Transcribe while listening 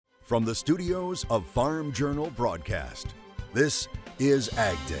From the studios of Farm Journal Broadcast, this is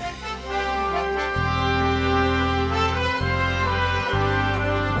Ag Day.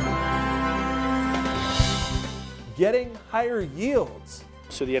 Getting higher yields.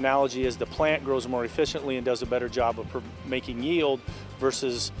 So the analogy is the plant grows more efficiently and does a better job of making yield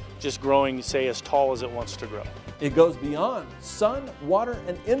versus just growing, say, as tall as it wants to grow. It goes beyond sun, water,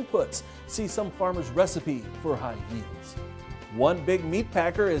 and inputs. See some farmers' recipe for high yields. One big meat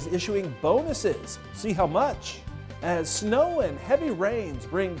packer is issuing bonuses. See how much. As snow and heavy rains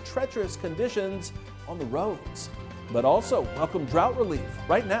bring treacherous conditions on the roads. But also welcome drought relief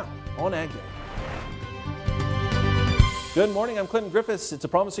right now on Ag Day. Good morning, I'm Clinton Griffiths. It's a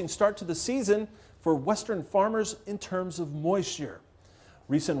promising start to the season for western farmers in terms of moisture.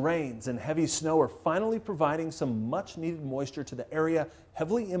 Recent rains and heavy snow are finally providing some much needed moisture to the area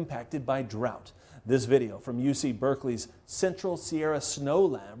heavily impacted by drought. This video from UC Berkeley's Central Sierra Snow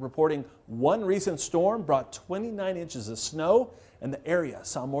Lab reporting one recent storm brought 29 inches of snow and the area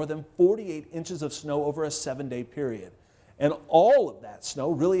saw more than 48 inches of snow over a 7-day period. And all of that snow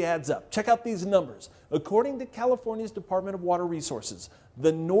really adds up. Check out these numbers. According to California's Department of Water Resources,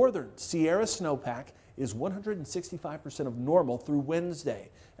 the northern Sierra snowpack is 165% of normal through Wednesday.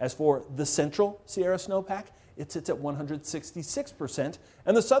 As for the central Sierra snowpack, it sits at 166%,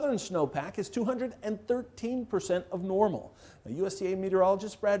 and the southern snowpack is 213% of normal. Now, USDA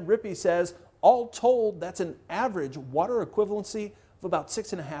meteorologist Brad Rippey says, all told, that's an average water equivalency of about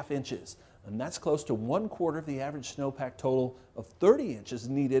 6.5 inches. And that's close to 1/4 of the average snowpack total of 30 inches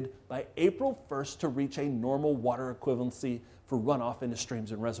needed by April 1st to reach a normal water equivalency for runoff into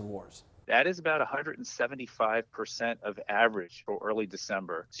streams and reservoirs. That is about 175% of average for early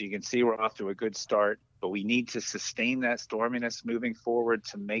December. So you can see we're off to a good start, but we need to sustain that storminess moving forward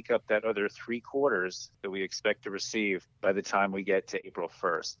to make up that other 3/4 that we expect to receive by the time we get to April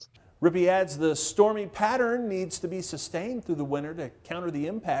 1st. Rippey adds the stormy pattern needs to be sustained through the winter to counter the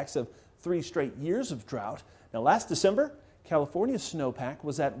impacts of 3 straight years of drought. Now, last December, California's snowpack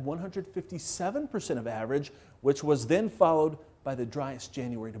was at 157% of average, which was then followed by the driest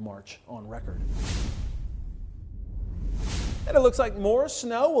January to March on record. And it looks like more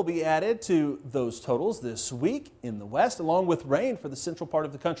snow will be added to those totals this week in the west, along with rain for the central part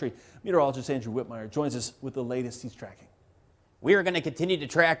of the country. Meteorologist Andrew Whitmire joins us with the latest he's tracking. We are going to continue to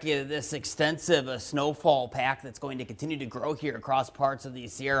track this extensive snowfall pack that's going to continue to grow here across parts of the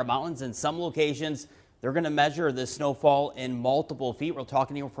Sierra Mountains. In some locations, they're going to measure this snowfall in multiple feet. We're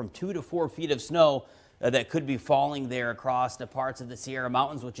talking anywhere from 2 to 4 feet of snow that could be falling there across the parts of the Sierra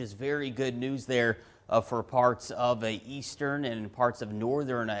Mountains, which is very good news there for parts of eastern and parts of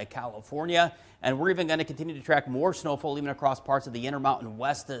northern California. And we're even going to continue to track more snowfall even across parts of the Intermountain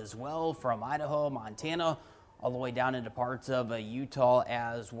West as well, from Idaho, Montana, all the way down into parts of Utah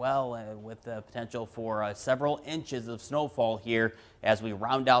as well, with the potential for several inches of snowfall here as we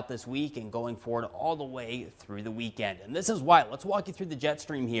round out this week and going forward all the way through the weekend. And this is why. Let's walk you through the jet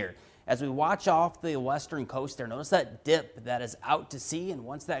stream here. As we watch off the western coast there, notice that dip that is out to sea, and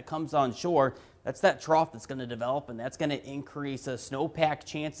once that comes on shore, that's that trough that's going to develop, and that's going to increase snowpack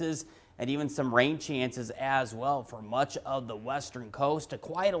chances and even some rain chances as well for much of the western coast to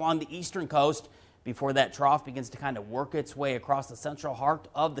quiet along the eastern coast before that trough begins to kind of work its way across the central heart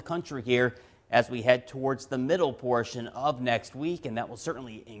of the country here as we head towards the middle portion of next week, and that will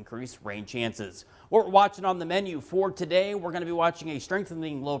certainly increase rain chances. What we're watching on the menu for today, we're going to be watching a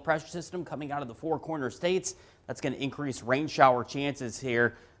strengthening low pressure system coming out of the Four Corner states. That's going to increase rain shower chances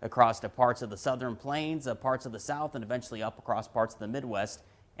here across the parts of the southern plains, parts of the south, and eventually up across parts of the Midwest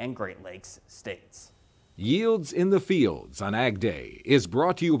and Great Lakes states. Yields in the Fields on Ag Day is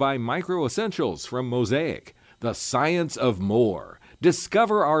brought to you by Micro Essentials from Mosaic, the science of more.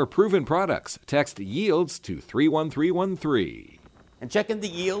 Discover our proven products. Text YIELDS to 31313. And checking the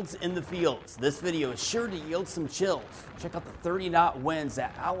yields in the fields. This video is sure to yield some chills. Check out the 30-knot winds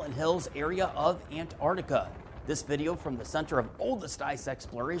at Allen Hills area of Antarctica. This video from the Center of Oldest Ice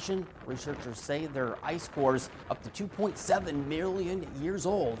Exploration. Researchers say their ice cores up to 2.7 million years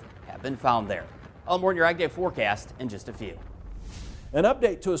old have been found there. I'll have more on your Ag Day forecast in just a few. An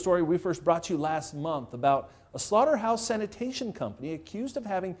update to a story we first brought you last month about a slaughterhouse sanitation company accused of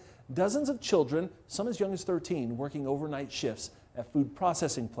having dozens of children, some as young as 13, working overnight shifts at food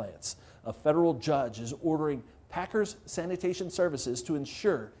processing plants. A federal judge is ordering Packers Sanitation Services to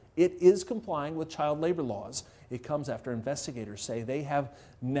ensure it is complying with child labor laws. It comes after investigators say they have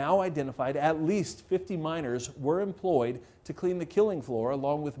now identified at least 50 minors were employed to clean the killing floor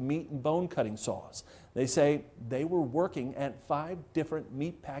along with meat and bone cutting saws. They say they were working at 5 different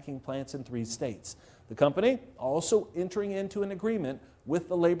meat packing plants in 3 states. The company also entering into an agreement with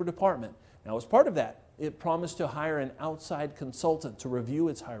the Labor Department. Now, as part of that, it promised to hire an outside consultant to review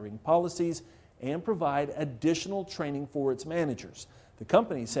its hiring policies and provide additional training for its managers. The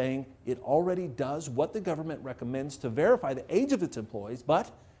company saying it already does what the government recommends to verify the age of its employees, but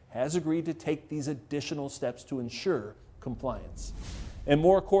has agreed to take these additional steps to ensure compliance. And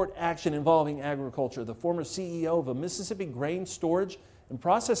more court action involving agriculture. The former CEO of a Mississippi grain storage and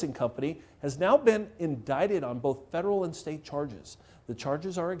processing company has now been indicted on both federal and state charges. The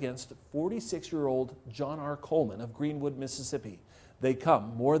charges are against 46-year-old John R. Coleman of Greenwood, Mississippi. They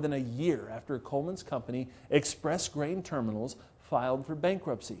come more than a year after Coleman's company, Express Grain Terminals, filed for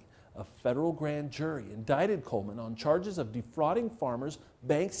bankruptcy. A federal grand jury indicted Coleman on charges of defrauding farmers,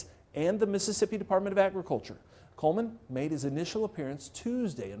 banks, and the Mississippi Department of Agriculture. Coleman made his initial appearance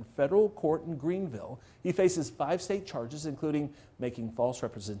Tuesday in federal court in Greenville. He faces 5 state charges, including making false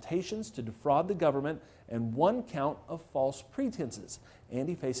representations to defraud the government and 1 count of false pretenses. And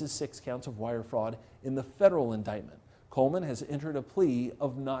he faces 6 counts of wire fraud in the federal indictment. Coleman has entered a plea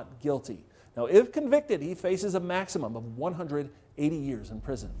of not guilty. Now, if convicted, he faces a maximum of 180 years in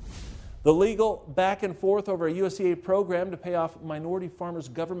prison. The legal back and forth over a USDA program to pay off minority farmers'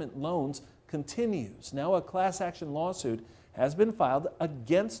 government loans continues. Now a class action lawsuit has been filed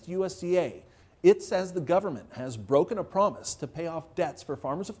against USDA. It says the government has broken a promise to pay off debts for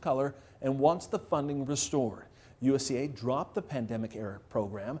farmers of color and wants the funding restored. USDA dropped the pandemic-era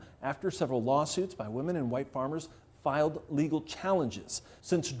program after several lawsuits by women and white farmers filed legal challenges.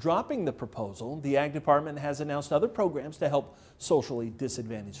 Since dropping the proposal, the Ag Department has announced other programs to help socially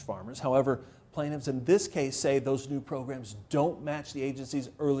disadvantaged farmers. However, plaintiffs in this case say those new programs don't match the agency's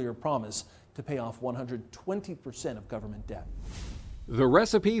earlier promise to pay off 120% of government debt. The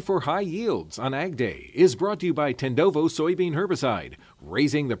recipe for high yields on Ag Day is brought to you by Tendovo soybean herbicide,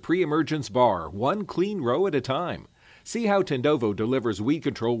 raising the pre-emergence bar one clean row at a time. See how Tendovo delivers weed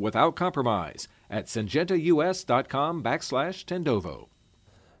control without compromise at syngentaus.com/Tendovo.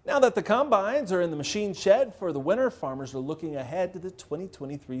 Now that the combines are in the machine shed for the winter, farmers are looking ahead to the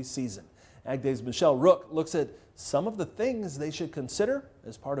 2023 season. Ag Day's Michelle Rook looks at some of the things they should consider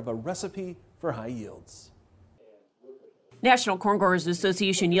as part of a recipe for high yields. National Corn Growers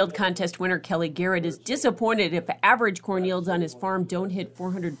Association Yield Contest winner Kelly Garrett is disappointed if average corn yields on his farm don't hit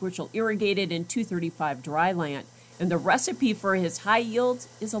 400 bushel irrigated and 235 dry land. And the recipe for his high yields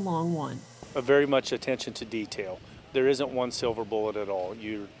is a long one. Very much attention to detail. There isn't one silver bullet at all.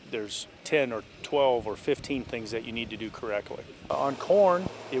 There's 10 or 12 or 15 things that you need to do correctly. On corn,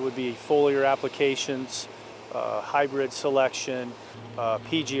 it would be foliar applications, hybrid selection,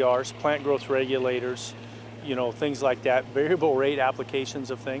 PGRs, plant growth regulators, things like that, variable rate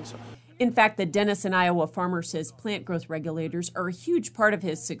applications of things. In fact, the Denison, Iowa farmer says plant growth regulators are a huge part of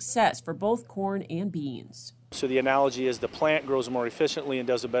his success for both corn and beans. So the analogy is the plant grows more efficiently and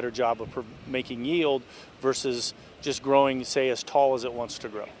does a better job of making yield versus just growing, say, as tall as it wants to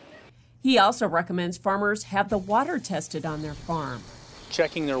grow. He also recommends farmers have the water tested on their farm.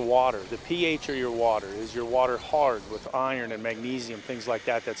 Checking their water, the pH of your water. Is your water hard with iron and magnesium, things like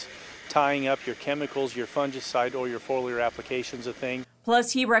that, that's tying up your chemicals, your fungicide, or your foliar applications of things.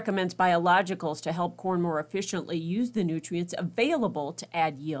 Plus, he recommends biologicals to help corn more efficiently use the nutrients available to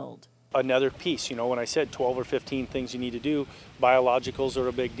add yield. Another piece, when I said 12 or 15 things you need to do, biologicals are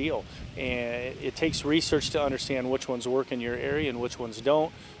a big deal. And it takes research to understand which ones work in your area and which ones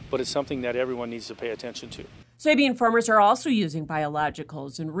don't, but it's something that everyone needs to pay attention to. Soybean farmers are also using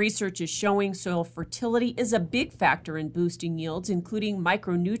biologicals, and research is showing soil fertility is a big factor in boosting yields, including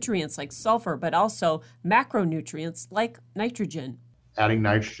micronutrients like sulfur, but also macronutrients like nitrogen. Adding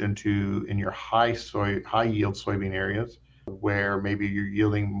nitrogen in your high yield soybean areas, where maybe you're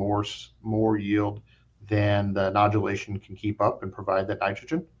yielding more yield than the nodulation can keep up and provide that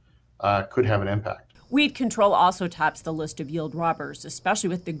nitrogen, could have an impact. Weed control also tops the list of yield robbers, especially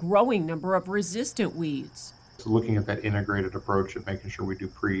with the growing number of resistant weeds. So looking at that integrated approach of making sure we do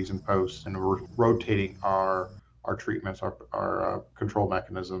pre's and posts, and we're rotating our treatments, our control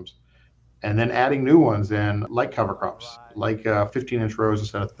mechanisms, and then adding new ones in, like cover crops, like 15-inch rows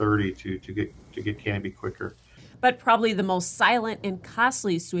instead of 30 to get canopy quicker. But probably the most silent and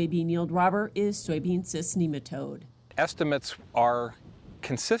costly soybean yield robber is soybean cyst nematode. Estimates are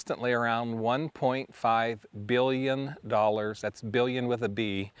consistently around $1.5 billion, that's billion with a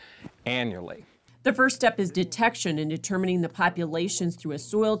B, annually. The first step is detection and determining the populations through a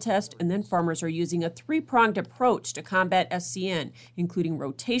soil test, and then farmers are using a 3-pronged approach to combat SCN, including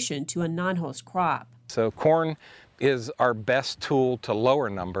rotation to a non-host crop. So corn is our best tool to lower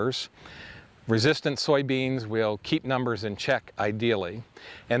numbers. Resistant soybeans will keep numbers in check ideally.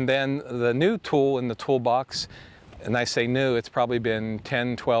 And then the new tool in the toolbox and I say new, it's probably been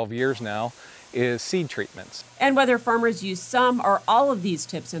 10, 12 years now, is seed treatments. And whether farmers use some or all of these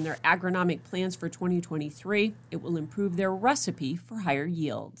tips in their agronomic plans for 2023, it will improve their recipe for higher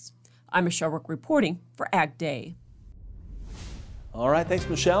yields. I'm Michelle Rook reporting for Ag Day. All right, thanks,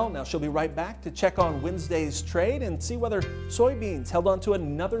 Michelle. Now she'll be right back to check on Wednesday's trade and see whether soybeans held on to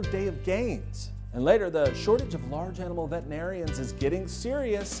another day of gains. And later, the shortage of large animal veterinarians is getting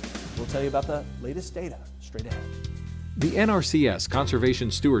serious. We'll tell you about the latest data straight ahead. The NRCS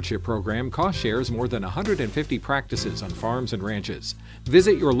Conservation Stewardship Program cost shares more than 150 practices on farms and ranches.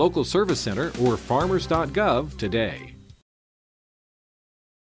 Visit your local service center or farmers.gov today.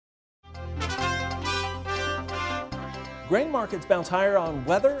 Grain markets bounce higher on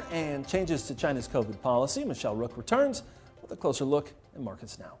weather and changes to China's COVID policy. Michelle Rook returns with a closer look at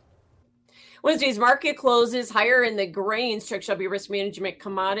markets now. Wednesday's market closes higher in the grains. Chuck Shelby, Risk Management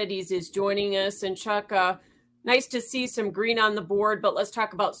Commodities, is joining us. And Chuck, nice to see some green on the board, but let's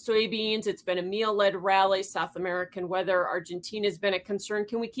talk about soybeans. It's been a meal-led rally. South American weather, Argentina's been a concern.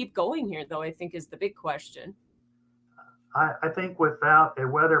 Can we keep going here, though, I think is the big question. I think without a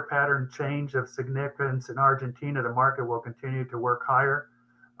weather pattern change of significance in Argentina, the market will continue to work higher.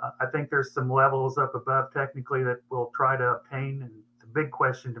 I think there's some levels up above technically that we'll try to obtain. And the big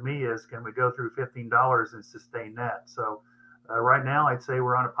question to me is, can we go through $15 and sustain that? So right now, I'd say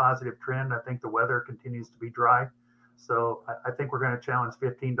we're on a positive trend. I think the weather continues to be dry. So I think we're going to challenge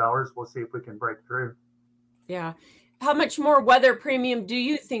 $15. We'll see if we can break through. Yeah. How much more weather premium do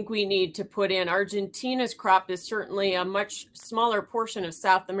you think we need to put in? Argentina's crop is certainly a much smaller portion of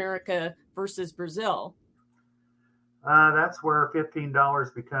South America versus Brazil. That's where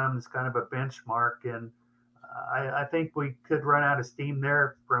 $15 becomes kind of a benchmark. And I think we could run out of steam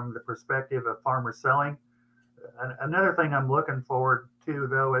there from the perspective of farmer selling. Another thing I'm looking forward to,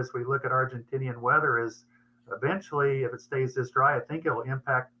 though, as we look at Argentinian weather is eventually, if it stays this dry, I think it'll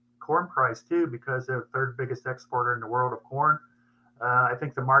impact corn price too, because they're the third biggest exporter in the world of corn. I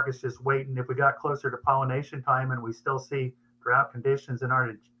think the market's just waiting. If we got closer to pollination time and we still see drought conditions in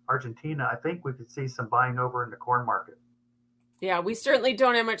Argentina, I think we could see some buying over in the corn market. Yeah, we certainly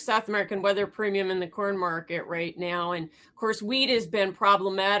don't have much South American weather premium in the corn market right now. And of course, wheat has been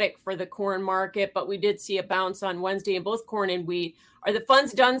problematic for the corn market, but we did see a bounce on Wednesday in both corn and wheat. Are the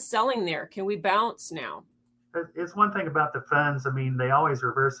funds done selling there? Can we bounce now? It's one thing about the funds. I mean, they always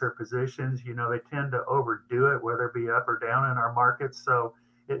reverse their positions. You know, they tend to overdo it, whether it be up or down in our markets. So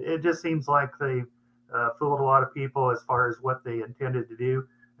it just seems like they fooled a lot of people as far as what they intended to do,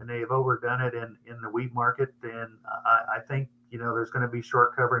 and they have overdone it in the wheat market. And I think, you know, there's going to be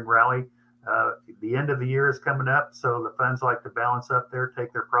short covering rally. The end of the year is coming up, so the funds like to balance up there,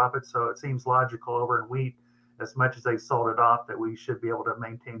 take their profits. So it seems logical over in wheat, as much as they sold it off, that we should be able to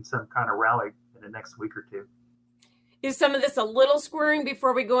maintain some kind of rally in the next week or two. Is some of this a little squaring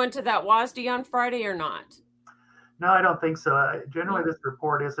before we go into that WASDE on Friday or not? No, I don't think so. Generally, this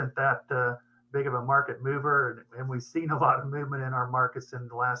report isn't that big of a market mover, and we've seen a lot of movement in our markets in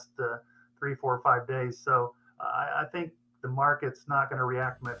the last 3, 4, 5 days. So I think the market's not going to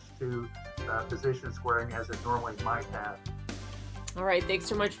react much to position squaring as it normally might have. All right. Thanks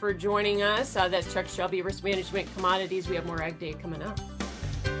so much for joining us. That's Chuck Shelby, Risk Management Commodities. We have more Ag Day coming up.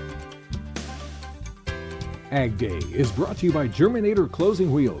 Ag Day is brought to you by Germinator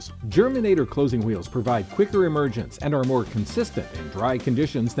Closing Wheels. Germinator Closing Wheels provide quicker emergence and are more consistent in dry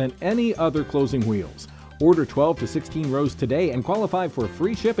conditions than any other closing wheels. Order 12 to 16 rows today and qualify for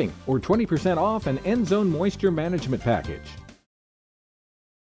free shipping or 20% off an end zone moisture management package.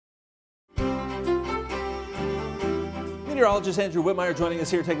 Meteorologist Andrew Whitmire joining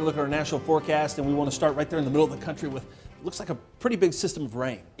us here, taking a look at our national forecast, and we want to start right there in the middle of the country with looks like a pretty big system of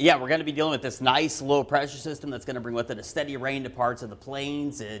rain. Yeah, we're going to be dealing with this nice low pressure system that's going to bring with it a steady rain to parts of the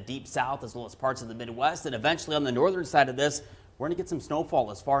plains, deep south, as well as parts of the Midwest, and eventually on the northern side of this, we're going to get some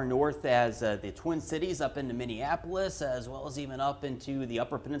snowfall as far north as the Twin Cities up into Minneapolis, as well as even up into the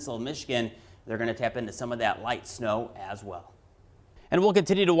upper peninsula of Michigan. They're going to tap into some of that light snow as well. And we'll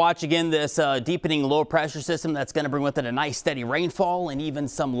continue to watch again this deepening low pressure system that's going to bring with it a nice steady rainfall and even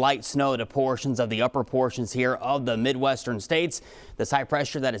some light snow to portions of the upper portions here of the Midwestern states. This high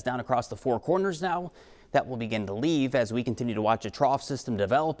pressure that is down across the four corners now, that will begin to leave as we continue to watch a trough system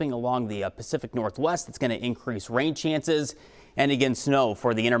developing along the Pacific Northwest. That's going to increase rain chances and again snow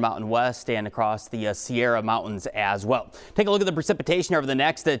for the Intermountain West and across the Sierra Mountains as well. Take a look at the precipitation over the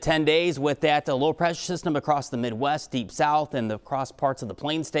next 10 days with that low pressure system across the Midwest, deep south, and across parts of the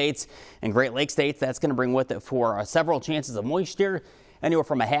Plain states and Great Lakes states. That's going to bring with it for several chances of moisture anywhere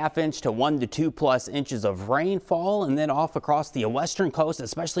from a ½ inch to 1 to 2+ inches of rainfall, and then off across the western coast,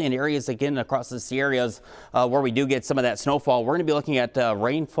 especially in areas again across the Sierras where we do get some of that snowfall. We're going to be looking at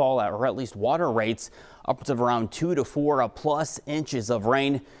rainfall or at least water rates upwards of around 2 to 4+ inches of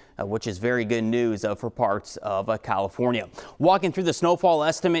rain, which is very good news for parts of California. Walking through the snowfall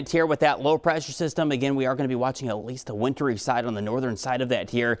estimate here with that low pressure system, again, we are going to be watching at least a wintry side on the northern side of that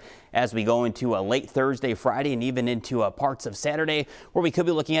here as we go into late Thursday, Friday, and even into parts of Saturday, where we could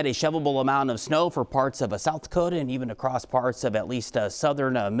be looking at a shovelable amount of snow for parts of South Dakota and even across parts of at least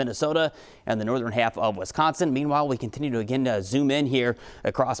southern Minnesota and the northern half of Wisconsin. Meanwhile, we continue to again zoom in here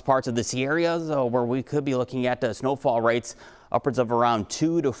across parts of the Sierras where we could be looking at snowfall rates upwards of around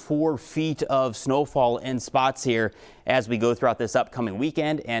 2 to 4 feet of snowfall in spots here as we go throughout this upcoming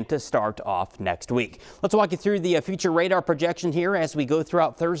weekend and to start off next week. Let's walk you through the future radar projection here as we go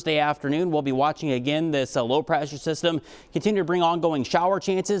throughout Thursday afternoon. We'll be watching again this low pressure system continue to bring ongoing shower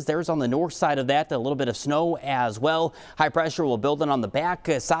chances. There's on the north side of that a little bit of snow as well. High pressure will build in on the back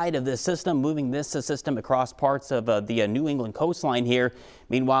side of this system, moving this system across parts of the New England coastline here.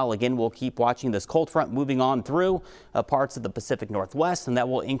 Meanwhile, again, we'll keep watching this cold front moving on through parts of the Pacific Northwest, and that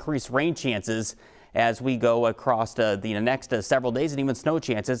will increase rain chances as we go across the next several days, and even snow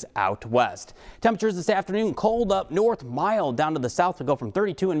chances out west. Temperatures this afternoon, cold up north, mild down to the south. We go from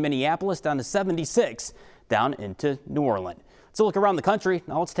 32 in Minneapolis down to 76 down into New Orleans. Let's look around the country.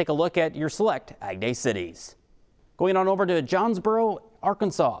 Now let's take a look at your select Ag Day cities. Going on over to Johnsboro,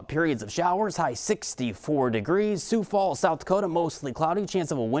 Arkansas, periods of showers, high 64 degrees. Sioux Falls, South Dakota, mostly cloudy,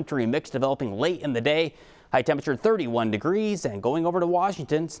 chance of a wintry mix developing late in the day. High temperature 31 degrees. And going over to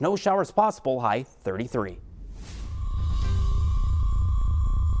Washington, snow showers possible, high 33.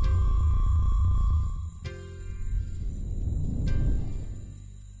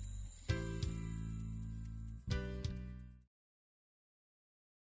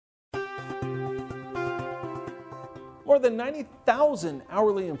 More than 90,000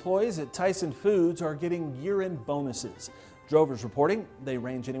 hourly employees at Tyson Foods are getting year-end bonuses. Drovers reporting they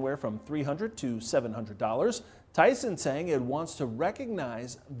range anywhere from $300 to $700. Tyson saying it wants to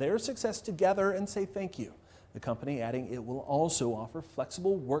recognize their success together and say thank you. The company adding it will also offer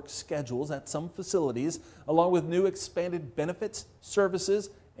flexible work schedules at some facilities, along with new expanded benefits, services,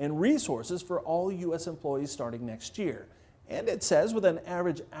 and resources for all U.S. employees starting next year. And it says with an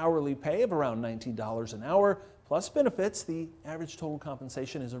average hourly pay of around $19 an hour, plus benefits, the average total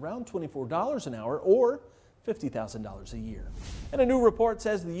compensation is around $24 an hour or $50,000 a year. And a new report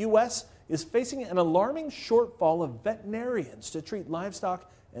says the U.S. is facing an alarming shortfall of veterinarians to treat livestock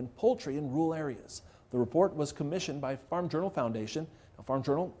and poultry in rural areas. The report was commissioned by Farm Journal Foundation. Now, Farm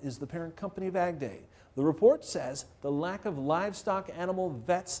Journal is the parent company of Ag Day. The report says the lack of livestock animal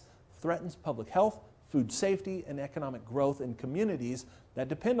vets threatens public health, food safety, and economic growth in communities that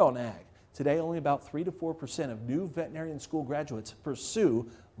depend on ag. Today, only about 3 to 4% of new veterinarian school graduates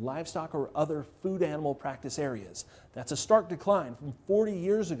pursue livestock or other food animal practice areas. That's a stark decline from 40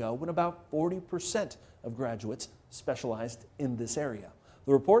 years ago when about 40% of graduates specialized in this area.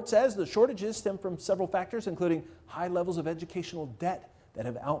 The report says the shortages stem from several factors, including high levels of educational debt that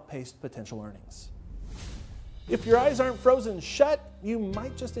have outpaced potential earnings. If your eyes aren't frozen shut, you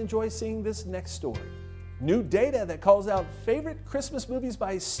might just enjoy seeing this next story. New data that calls out favorite Christmas movies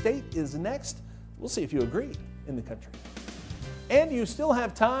by state is next. We'll see if you agree in the country. And you still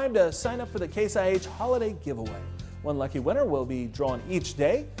have time to sign up for the Case IH holiday giveaway. One lucky winner will be drawn each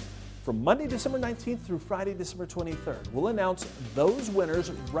day from Monday, December 19th through Friday, December 23rd. We'll announce those winners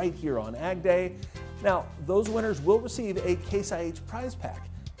right here on Ag Day. Now, those winners will receive a Case IH prize pack.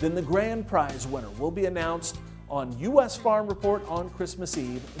 Then the grand prize winner will be announced on U.S. Farm Report on Christmas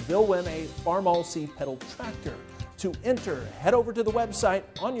Eve. They'll win a Farmall seed pedal tractor. To enter, head over to the website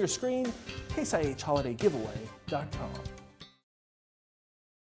on your screen, caseihholidaygiveaway.com.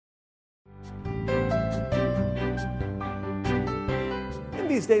 In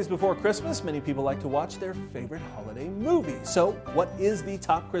these days before Christmas, many people like to watch their favorite holiday movie. So, what is the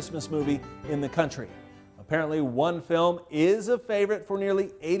top Christmas movie in the country? Apparently, one film is a favorite for nearly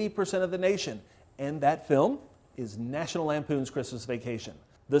 80% of the nation, and that film is National Lampoon's Christmas Vacation.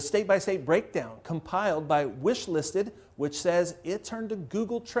 The state-by-state breakdown compiled by Wishlisted, which says it turned to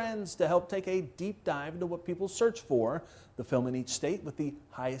Google Trends to help take a deep dive into what people search for. The film in each state with the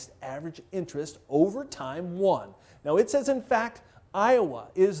highest average interest over time won. Now it says, in fact, Iowa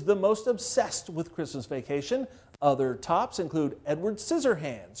is the most obsessed with Christmas Vacation. Other tops include Edward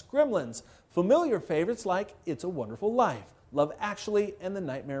Scissorhands, Gremlins, familiar favorites like It's a Wonderful Life, Love Actually, and The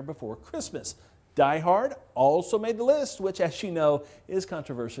Nightmare Before Christmas. Die Hard also made the list, which, as you know, is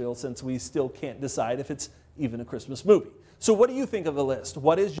controversial since we still can't decide if it's even a Christmas movie. So what do you think of the list?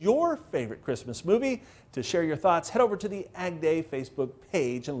 What is your favorite Christmas movie? To share your thoughts, head over to the Ag Day Facebook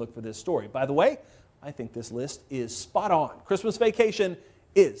page and look for this story. By the way, I think this list is spot on. Christmas Vacation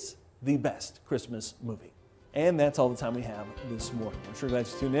is the best Christmas movie. And that's all the time we have this morning. I'm sure glad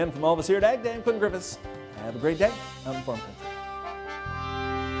you tuned in. From all of us here at Ag Day, I'm Quentin Griffiths. Have a great day out in Farm Country.